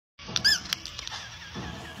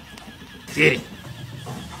Get it.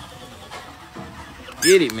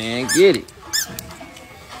 Get it, man. Get it.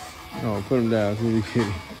 Oh, put him down. Really get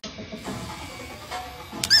it.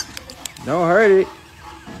 Don't hurt it.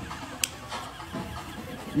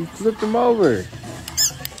 You flipped him over.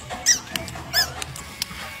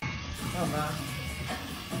 Come on.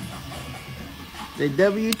 The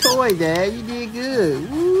W toy, Dad. You did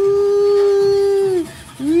good. Woo!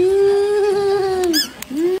 Woo!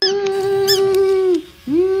 Woo!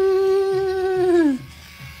 Woo!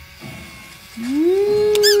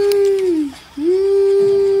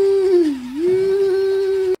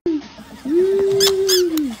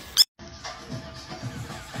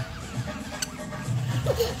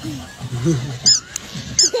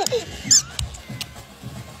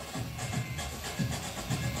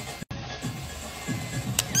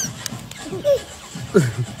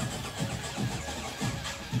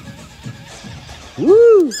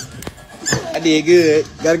 Woo! I did good.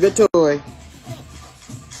 Got a good toy.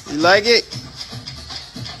 You like it?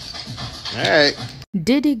 Alright.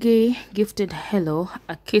 Ddg gifted Hello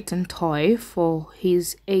a kitten toy for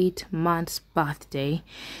his 8 months birthday.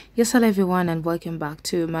 Yes, hello everyone and welcome back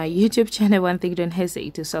to my YouTube channel. One thing, don't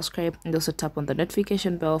hesitate to subscribe and also tap on the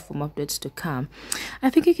notification bell for more updates to come. I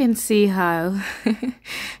think you can see how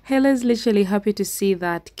Hello is literally happy to see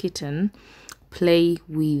that kitten play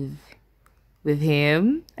with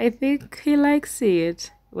him. I think he likes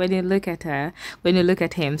it when you look at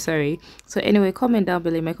him, sorry. So anyway, comment down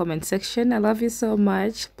below in my comment section. I love you so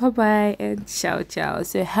much. Bye bye and ciao ciao.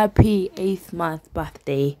 So happy 8th month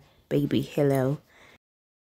birthday, baby Hello.